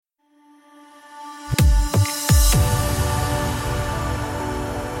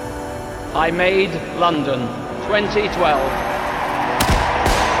I made London 2012.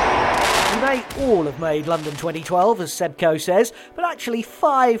 We may all have made London 2012, as Sebco says, but actually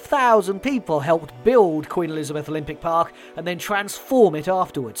 5,000 people helped build Queen Elizabeth Olympic Park and then transform it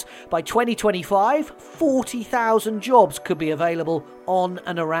afterwards. By 2025, 40,000 jobs could be available on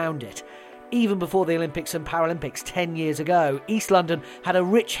and around it. Even before the Olympics and Paralympics 10 years ago, East London had a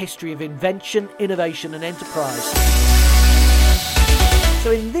rich history of invention, innovation and enterprise. So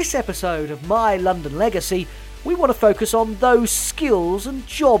in this episode of My London Legacy, we want to focus on those skills and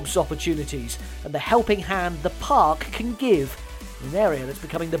jobs opportunities and the helping hand the park can give in an area that's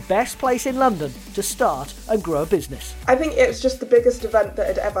becoming the best place in London to start and grow a business. I think it was just the biggest event that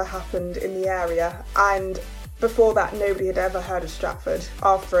had ever happened in the area, and before that nobody had ever heard of Stratford.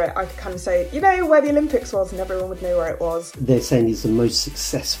 After it I could kind of say, you know, where the Olympics was, and everyone would know where it was. They're saying it's the most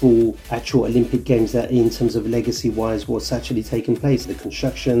successful actual Olympic Games that in terms of legacy wise what's actually taken place. The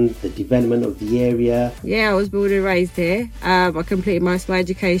construction, the development of the area. Yeah, I was born and raised here. I completed most of my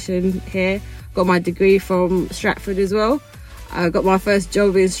education here. Got my degree from Stratford as well. I got my first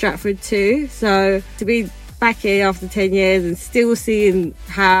job in Stratford too. So to be back here after 10 years and still seeing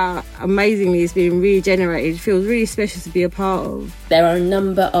how amazingly it's been regenerated feels really special to be a part of. There are a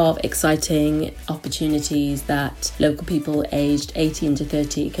number of exciting opportunities that local people aged 18 to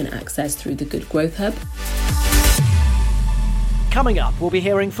 30 can access through the Good Growth Hub. Coming up, we'll be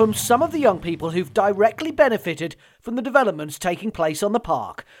hearing from some of the young people who've directly benefited from the developments taking place on the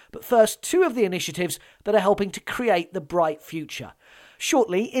park. But first, two of the initiatives that are helping to create the bright future.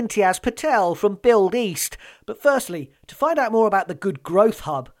 Shortly, Imtiaz Patel from Build East. But firstly, to find out more about the Good Growth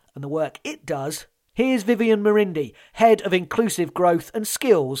Hub and the work it does, here's Vivian Marindi, Head of Inclusive Growth and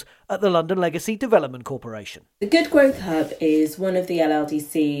Skills at the London Legacy Development Corporation. The Good Growth Hub is one of the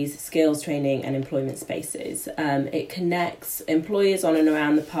LLDC's skills training and employment spaces. It connects employers on and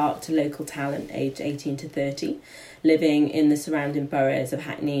around the park to local talent aged 18 to 30, living in the surrounding boroughs of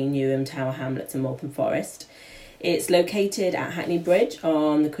Hackney, Newham, Tower Hamlets and Waltham Forest. It's located at Hackney Bridge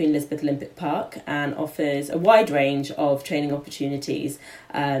on the Queen Elizabeth Olympic Park and offers a wide range of training opportunities,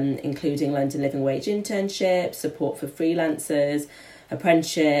 including London Living Wage internships, support for freelancers,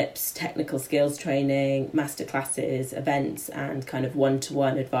 apprenticeships, technical skills training, masterclasses, events, and kind of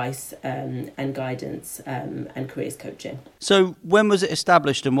one-to-one advice and guidance and careers coaching. So when was it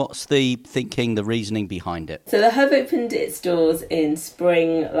established and what's the thinking, the reasoning behind it? So the hub opened its doors in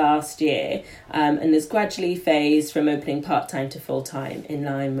spring last year and has gradually phased from opening part-time to full-time in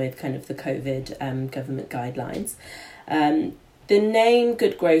line with kind of the COVID government guidelines. The name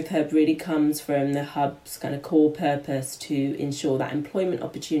Good Growth Hub really comes from the hub's kind of core purpose to ensure that employment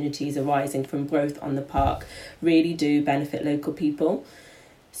opportunities arising from growth on the park really do benefit local people.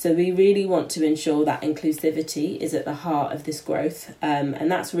 So we really want to ensure that inclusivity is at the heart of this growth, and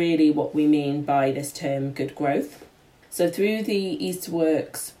that's really what we mean by this term Good Growth. So through the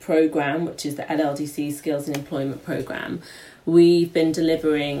EastWorks programme, which is the LLDC Skills and Employment programme, we've been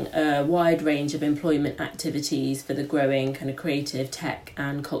delivering a wide range of employment activities for the growing kind of creative, tech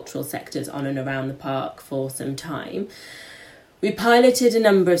and cultural sectors on and around the park for some time. We piloted a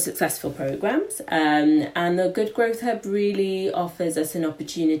number of successful programmes and the Good Growth Hub really offers us an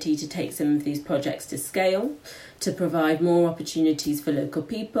opportunity to take some of these projects to scale, to provide more opportunities for local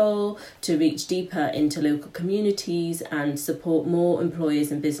people, to reach deeper into local communities and support more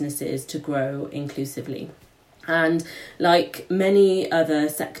employers and businesses to grow inclusively. And like many other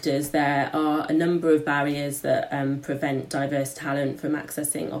sectors, there are a number of barriers that prevent diverse talent from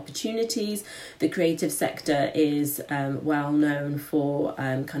accessing opportunities. The creative sector is well known for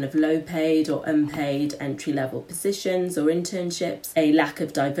kind of low paid or unpaid entry level positions or internships, a lack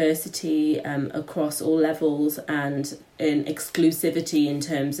of diversity across all levels and an exclusivity in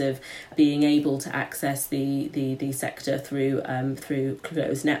terms of being able to access the sector through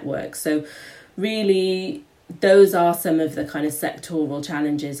closed networks. So really, those are some of the kind of sectoral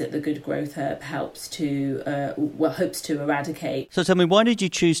challenges that the Good Growth Hub hopes to eradicate. So tell me, why did you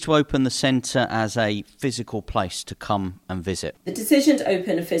choose to open the centre as a physical place to come and visit? The decision to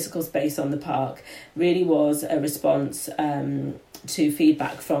open a physical space on the park really was a response to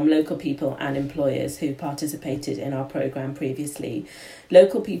feedback from local people and employers who participated in our programme previously.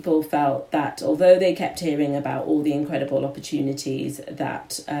 Local people felt that although they kept hearing about all the incredible opportunities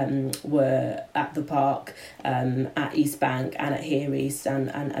that were at the park, at East Bank and at Here East and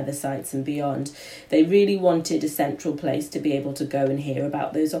other sites and beyond, they really wanted a central place to be able to go and hear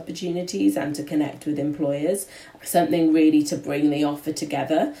about those opportunities and to connect with employers, something really to bring the offer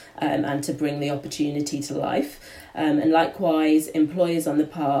together and to bring the opportunity to life. And likewise, employers on the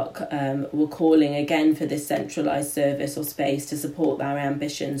park were calling again for this centralised service or space to support their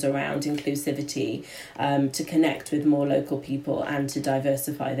ambitions around inclusivity, to connect with more local people and to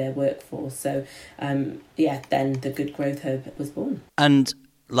diversify their workforce. So, then the Good Growth Hub was born. And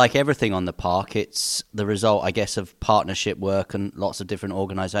like everything on the park, it's the result, I guess, of partnership work and lots of different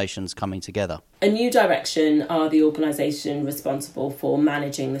organisations coming together. A New Direction are the organisation responsible for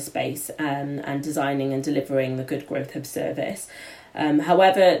managing the space and designing and delivering the Good Growth Hub service.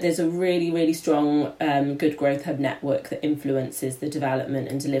 However, there's a really, really strong Good Growth Hub network that influences the development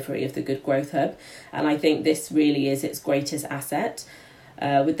and delivery of the Good Growth Hub. And I think this really is its greatest asset.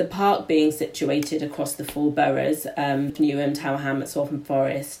 With the park being situated across the 4 boroughs, Newham, Tower Hamlets, Waltham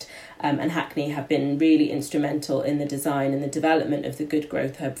Forest and Hackney have been really instrumental in the design and the development of the Good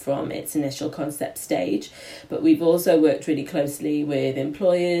Growth Hub from its initial concept stage. But we've also worked really closely with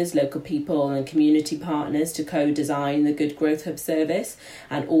employers, local people and community partners to co-design the Good Growth Hub service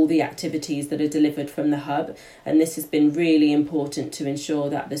and all the activities that are delivered from the hub. And this has been really important to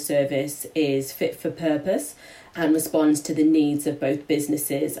ensure that the service is fit for purpose and responds to the needs of both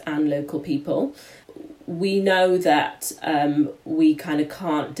businesses and local people. We know that we kind of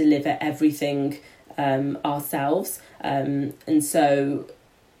can't deliver everything ourselves. And so,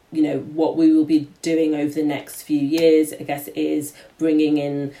 what we will be doing over the next few years, I guess, is bringing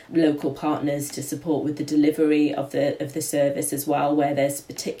in local partners to support with the delivery of the service as well, where there's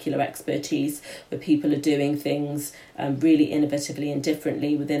particular expertise, where people are doing things really innovatively and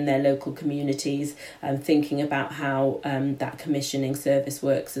differently within their local communities, thinking about how that commissioning service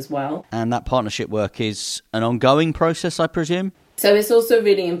works as well. And that partnership work is an ongoing process, I presume? So it's also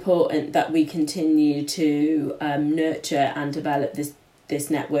really important that we continue to nurture and develop this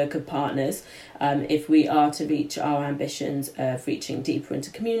network of partners if we are to reach our ambitions of reaching deeper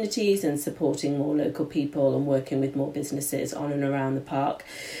into communities and supporting more local people and working with more businesses on and around the park.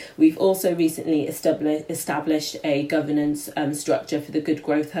 We've also recently established a governance structure for the Good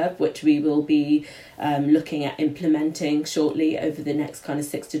Growth Hub, which we will be looking at implementing shortly over the next kind of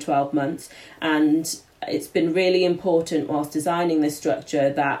 6 to 12 months. And it's been really important whilst designing this structure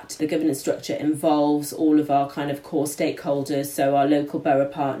that the governance structure involves all of our kind of core stakeholders, so our local borough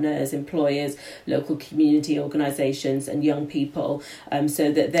partners, employers, local community organisations and young people,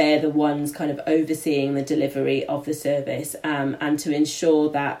 so that they're the ones kind of overseeing the delivery of the service, and to ensure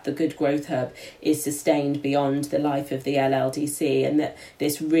that the Good Growth Hub is sustained beyond the life of the LLDC, and that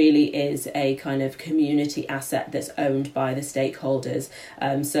this really is a kind of community asset that's owned by the stakeholders.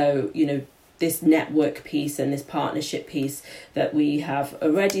 This network piece and this partnership piece that we have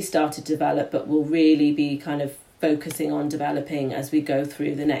already started to develop, but will really be kind of focusing on developing as we go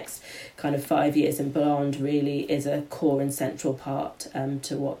through the next kind of 5 years and beyond, really is a core and central part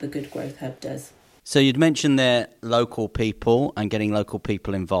to what the Good Growth Hub does. So you'd mentioned there local people and getting local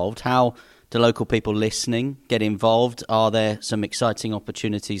people involved. How do local people listening get involved? Are there some exciting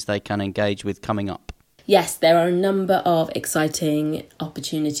opportunities they can engage with coming up? Yes, there are a number of exciting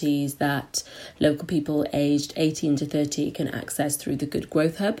opportunities that local people aged 18 to 30 can access through the Good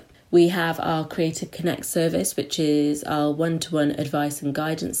Growth Hub. We have our Creative Connect service, which is our one-to-one advice and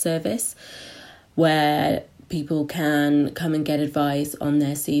guidance service, where people can come and get advice on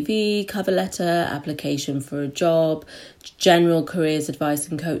their CV, cover letter, application for a job, general careers advice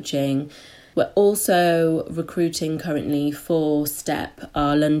and coaching. We're also recruiting currently for STEP,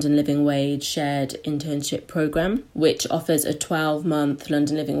 our London Living Wage shared internship programme, which offers a 12-month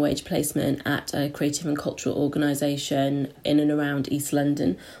London Living Wage placement at a creative and cultural organisation in and around East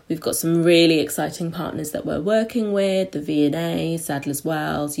London. We've got some really exciting partners that we're working with, the V&A, Sadler's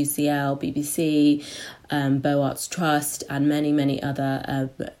Wells, UCL, BBC, Bow Arts Trust and many other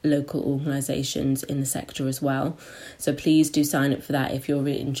local organisations in the sector as well. So please do sign up for that if you're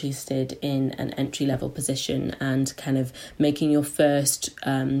really interested in an entry-level position and kind of making your first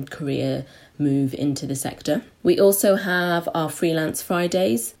career move into the sector. We also have our Freelance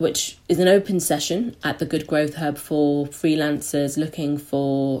Fridays, which is an open session at the Good Growth Hub for freelancers looking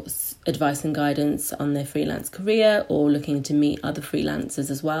for advice and guidance on their freelance career or looking to meet other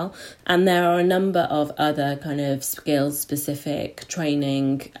freelancers as well. And there are a number of other kind of skills-specific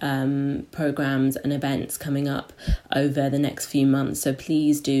training programs and events coming up over the next few months. So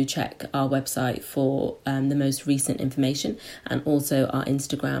please do check our website for the most recent information and also our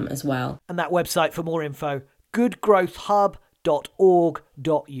Instagram as well. And that website for more info,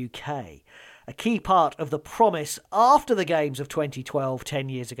 goodgrowthhub.org.uk. A key part of the promise after the Games of 2012, 10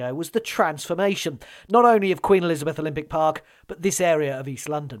 years ago, was the transformation, not only of Queen Elizabeth Olympic Park, but this area of East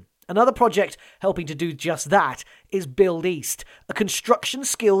London. Another project helping to do just that is Build East, a construction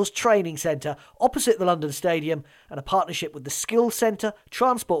skills training centre opposite the London Stadium and a partnership with the Skills Centre,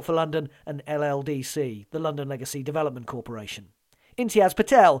 Transport for London and LLDC, the London Legacy Development Corporation. Imtiaz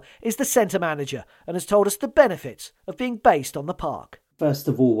Patel is the centre manager and has told us the benefits of being based on the park. First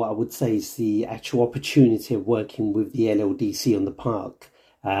of all, what I would say is the actual opportunity of working with the LLDC on the park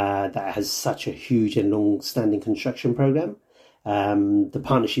that has such a huge and long-standing construction programme. The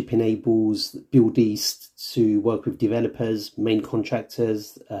partnership enables Build East to work with developers, main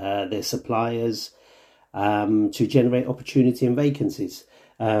contractors, their suppliers, to generate opportunity and vacancies.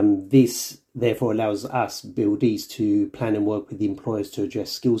 This therefore allows us, Build East, to plan and work with the employers to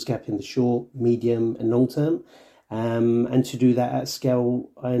address skills gap in the short, medium and long term, and to do that at scale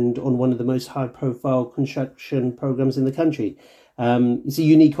and on one of the most high-profile construction programmes in the country. It's a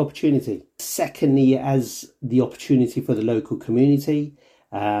unique opportunity. Secondly, as the opportunity for the local community,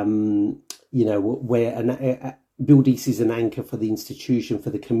 where Build East is an anchor for the institution,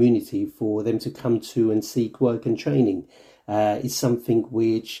 for the community, for them to come to and seek work and training. Is something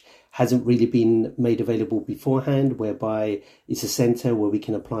which hasn't really been made available beforehand, whereby it's a centre where we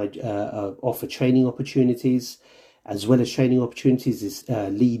can offer training opportunities, as well as training opportunities is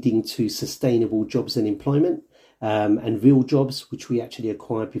leading to sustainable jobs and employment. And real jobs, which we actually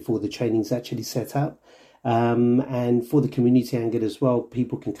acquired before the training's actually set up. And for the community angle as well,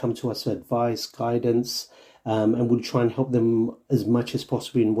 people can come to us for advice, guidance, and we'll try and help them as much as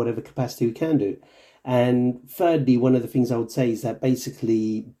possible in whatever capacity we can do. And thirdly, one of the things I would say is that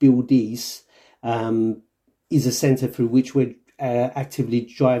basically Build East is a centre through which we're actively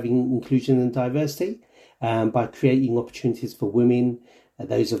driving inclusion and diversity by creating opportunities for women,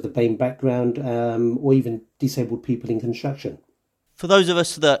 those of the BAME background, or even disabled people in construction. For those of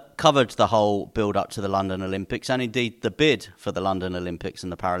us that covered the whole build-up to the London Olympics, and indeed the bid for the London Olympics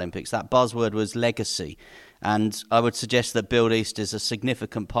and the Paralympics, that buzzword was legacy. And I would suggest that Build East is a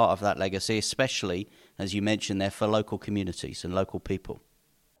significant part of that legacy, especially, as you mentioned there, for local communities and local people.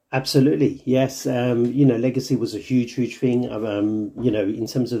 Absolutely, yes. Legacy was a huge thing. In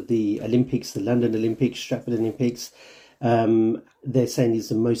terms of the Olympics, the London Olympics, Stratford Olympics, they're saying is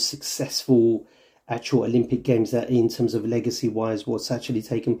the most successful actual Olympic Games that, in terms of legacy-wise, what's actually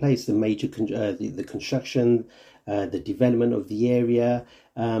taken place. The major the construction, the development of the area,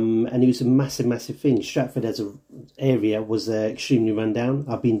 and it was a massive thing. Stratford as an area was extremely run down.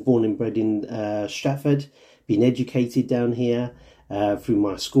 I've been born and bred in Stratford, been educated down here through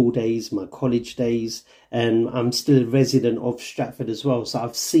my school days, my college days, and I'm still a resident of Stratford as well. So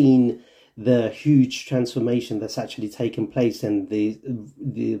I've seen the huge transformation that's actually taken place and the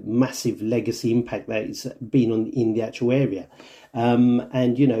massive legacy impact that it's been in the actual area.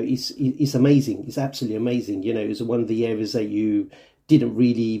 It's amazing. It's absolutely amazing. It was one of the areas that you didn't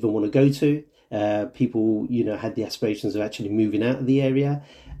really even want to go to. People, had the aspirations of actually moving out of the area.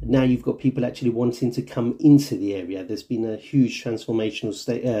 Now you've got people actually wanting to come into the area. There's been a huge transformational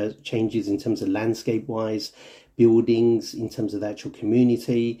changes in terms of landscape-wise, buildings, in terms of the actual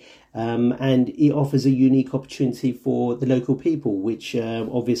community, and it offers a unique opportunity for the local people, which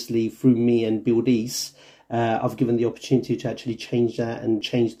obviously through me and Build East, I've given the opportunity to actually change that and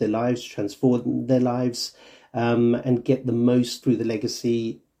change their lives, transform their lives, and get the most through the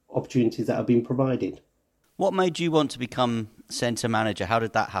legacy opportunities that have been provided. What made you want to become centre manager? How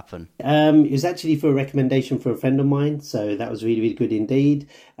did that happen? It was actually for a recommendation for a friend of mine, so that was really good indeed.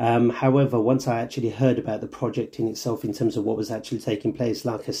 However, once I actually heard about the project in itself, in terms of what was actually taking place,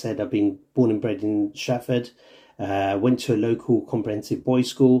 like I said, I've been born and bred in Stratford, went to a local comprehensive boys'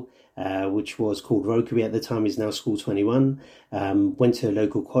 school, which was called Rokeby at the time, is now School 21. Went to a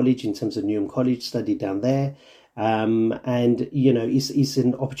local college in terms of Newham College, studied down there. It's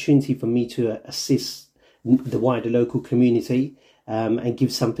an opportunity for me to assist the wider local community and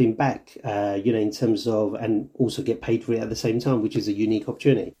give something back, in terms of, and also get paid for it at the same time, which is a unique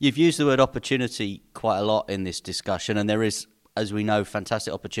opportunity. You've used the word opportunity quite a lot in this discussion, and there is, as we know,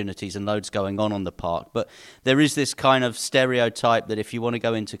 fantastic opportunities and loads going on the park. But there is this kind of stereotype that if you want to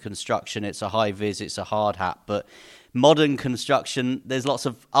go into construction, it's a high vis, it's a hard hat. But modern construction, there's lots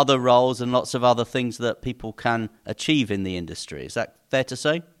of other roles and lots of other things that people can achieve in the industry. Is that fair to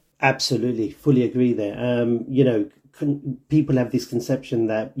say? Absolutely, fully agree there. People have this conception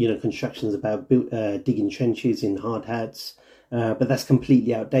that, construction is about digging trenches in hard hats, but that's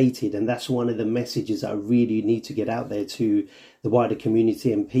completely outdated. And that's one of the messages that I really need to get out there to the wider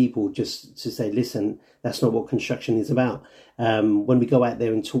community and people, just to say, listen, that's not what construction is about. When we go out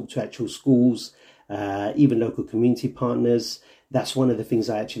there and talk to actual schools, even local community partners, that's one of the things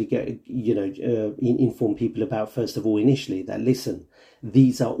I actually get, inform people about first of all initially, that listen,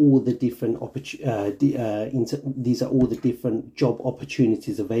 these are all the different these are all the different job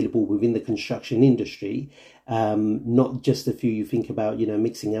opportunities available within the construction industry. Not just a few you think about,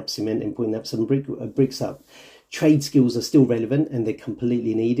 mixing up cement and putting up some bricks up. Trade skills are still relevant and they're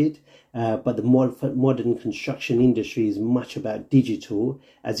completely needed. But the modern construction industry is much about digital,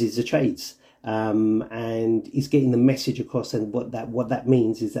 as is the trades. And it's getting the message across, and what that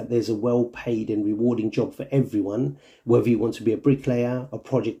means is that there's a well-paid and rewarding job for everyone, whether you want to be a bricklayer, a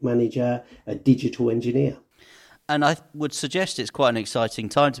project manager, a digital engineer. And I would suggest it's quite an exciting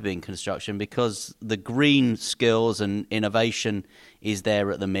time to be in construction, because the green skills and innovation is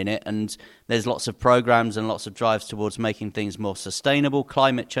there at the minute, and there's lots of programs and lots of drives towards making things more sustainable.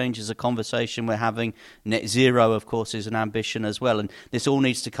 Climate change is a conversation we're having. Net zero, of course, is an ambition as well, and this all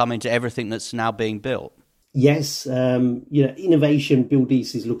needs to come into everything that's now being built. Yes, innovation, Build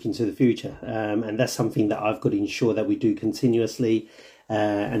East is looking to the future, and that's something that I've got to ensure that we do continuously.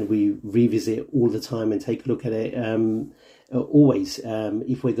 And we revisit all the time and take a look at it always.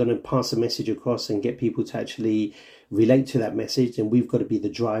 If we're going to pass a message across and get people to actually relate to that message, then we've got to be the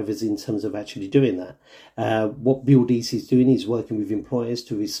drivers in terms of actually doing that. What Build East is doing is working with employers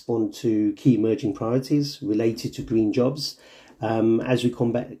to respond to key emerging priorities related to green jobs as we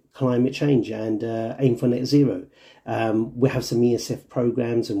combat climate change and aim for net zero. We have some ESF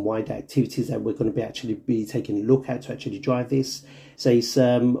programs and wider activities that we're going to be taking a look at to actually drive this. So it's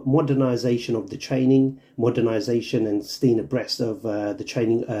modernisation of the training, modernisation and staying abreast of the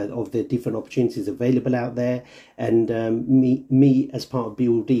training of the different opportunities available out there, and me as part of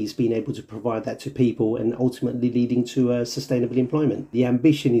Build East being able to provide that to people and ultimately leading to sustainable employment. The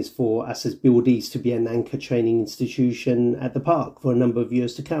ambition is for us as Build East to be an anchor training institution at the park for a number of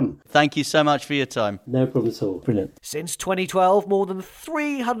years to come. Thank you so much for your time. No problem at all. Brilliant. Since 2012, more than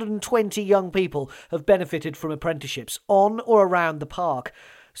 320 young people have benefited from apprenticeships on or around the park.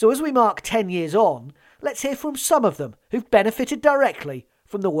 So as we mark 10 years on, let's hear from some of them who've benefited directly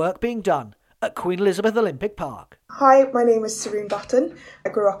from the work being done at Queen Elizabeth Olympic Park. Hi, my name is Saroon Button. I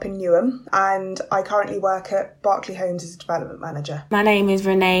grew up in Newham and I currently work at Berkeley Homes as a development manager. My name is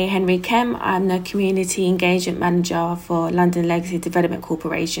Renee Henry Kemp. I'm the Community Engagement Manager for London Legacy Development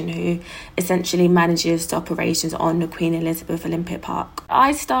Corporation, who essentially manages the operations on the Queen Elizabeth Olympic Park.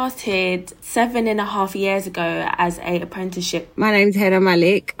 I started 7.5 years ago as an apprenticeship. My name's Heda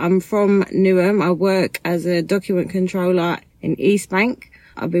Malik. I'm from Newham. I work as a document controller in East Bank.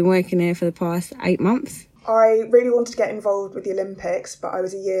 I've been working here for the past 8 months. I really wanted to get involved with the Olympics, but I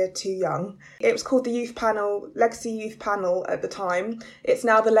was a year too young. It was called the Youth Panel, Legacy Youth Panel at the time. It's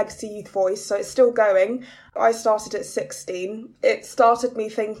now the Legacy Youth Voice, so it's still going. I started at 16. It started me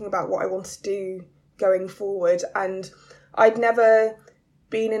thinking about what I wanted to do going forward, and I'd never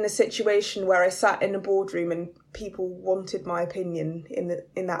been in a situation where I sat in a boardroom and people wanted my opinion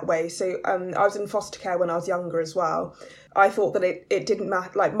in that way. So I was in foster care when I was younger as well. I thought that it didn't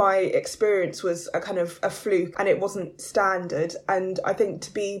matter, like my experience was a kind of a fluke and it wasn't standard. And I think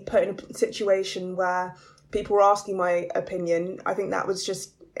to be put in a situation where people were asking my opinion, I think that was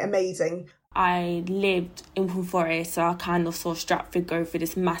just amazing. I lived in Woodham Forest, so I kind of saw Stratford go through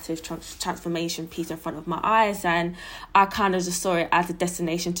this massive transformation piece in front of my eyes, and I kind of just saw it as a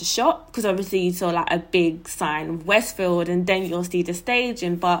destination to shop, because obviously you saw like a big sign Westfield and then you'll see the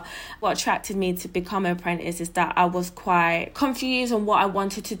staging. But what attracted me to become an apprentice is that I was quite confused on what I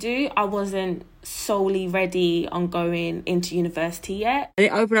wanted to do. I wasn't solely ready on going into university yet.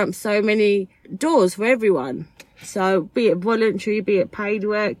 It opened up so many doors for everyone, so be it voluntary, be it paid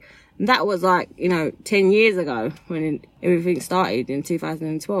work. That was 10 years ago when everything started in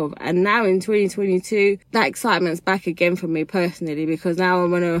 2012. And now in 2022, that excitement's back again for me personally, because now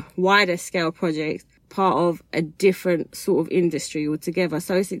I'm on a wider scale project, part of a different sort of industry altogether.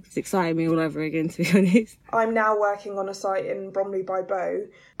 So it's exciting me all over again, to be honest. I'm now working on a site in Bromley by Bow.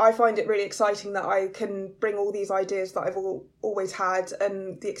 I find it really exciting that I can bring all these ideas that I've always had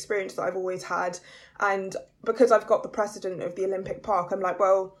and the experience that I've always had. And because I've got the precedent of the Olympic Park, I'm like,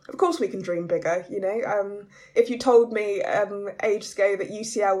 well, of course we can dream bigger, you know. If you told me ages ago that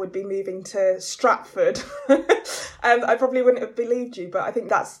UCL would be moving to Stratford, I probably wouldn't have believed you. But I think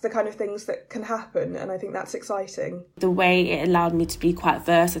that's the kind of things that can happen, and I think that's exciting. The way it allowed me to be quite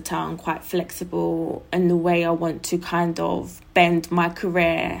versatile and quite flexible, and the way I want to kind of bend my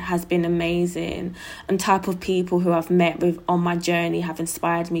career has been amazing. And type of people who I've met with on my journey have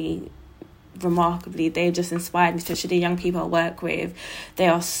inspired me remarkably. They've just inspired me, especially the young people I work with. They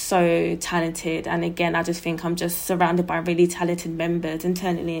are so talented, and again, I just think I'm just surrounded by really talented members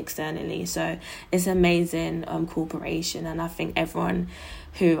internally and externally. So it's an amazing corporation, and I think everyone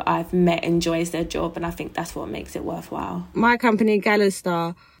who I've met enjoys their job, and I think that's what makes it worthwhile. My company,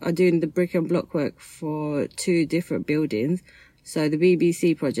 Galastar, are doing the brick and block work for 2 different buildings. So the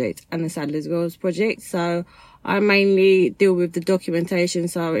BBC project and the Sadler's Wells project. So I mainly deal with the documentation,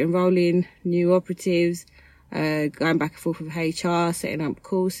 so enrolling new operatives, going back and forth with HR, setting up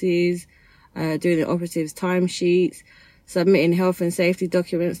courses, doing the operatives' timesheets, submitting health and safety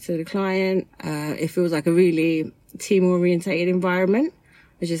documents to the client. It feels like a really team-orientated environment,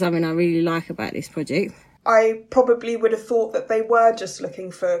 which is something I really like about this project. I probably would have thought that they were just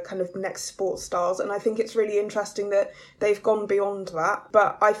looking for kind of next sports stars, and I think it's really interesting that they've gone beyond that.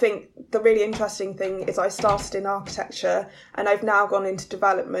 But I think the really interesting thing is I started in architecture and I've now gone into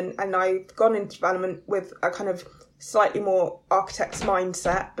development, and I've gone into development with a kind of slightly more architect's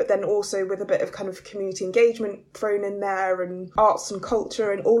mindset, but then also with a bit of kind of community engagement thrown in there and arts and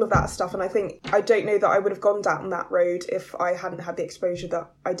culture and all of that stuff. And I don't know that I would have gone down that road if I hadn't had the exposure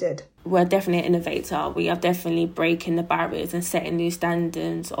that I did. We're definitely an innovator. We are definitely breaking the barriers and setting new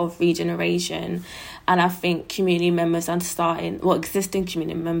standards of regeneration. And I think community members existing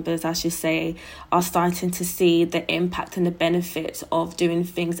community members, I should say, are starting to see the impact and the benefits of doing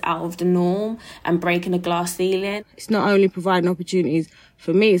things out of the norm and breaking the glass ceiling. It's not only providing opportunities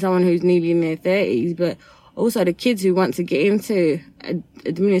for me, someone who's nearly in their 30s, but also the kids who want to get into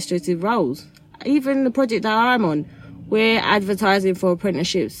administrative roles. Even the project that I'm on, we're advertising for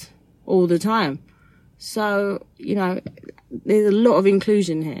apprenticeships all the time. So, there's a lot of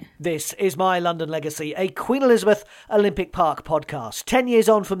inclusion here. This is My London Legacy, a Queen Elizabeth Olympic Park podcast. 10 years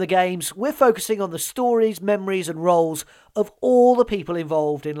on from the Games, we're focusing on the stories, memories and roles of all the people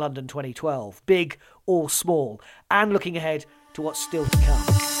involved in London 2012, big or small, and looking ahead to what's still to come.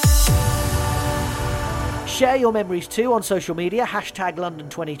 Share your memories too on social media,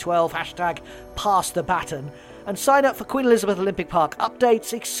 #London2012, #PassTheBaton, and sign up for Queen Elizabeth Olympic Park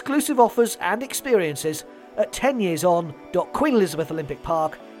updates, exclusive offers and experiences at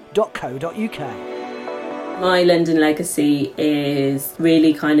 10yearson.queenelizabetholympic.park.co.uk. My London Legacy is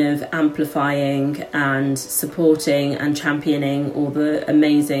really kind of amplifying and supporting and championing all the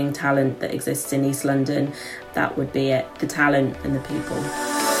amazing talent that exists in East London. That would be it, the talent and the people.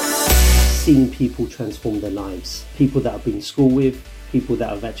 Seeing people transform their lives, people that I've been to school with, people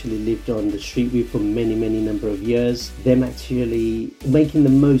that I've actually lived on the street with for many number of years, them actually making the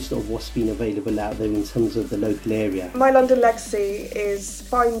most of what's been available out there in terms of the local area. My London Legacy is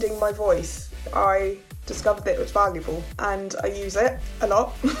finding my voice. I discovered that it was valuable and I use it a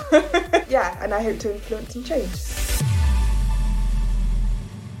lot. Yeah, and I hope to influence some change.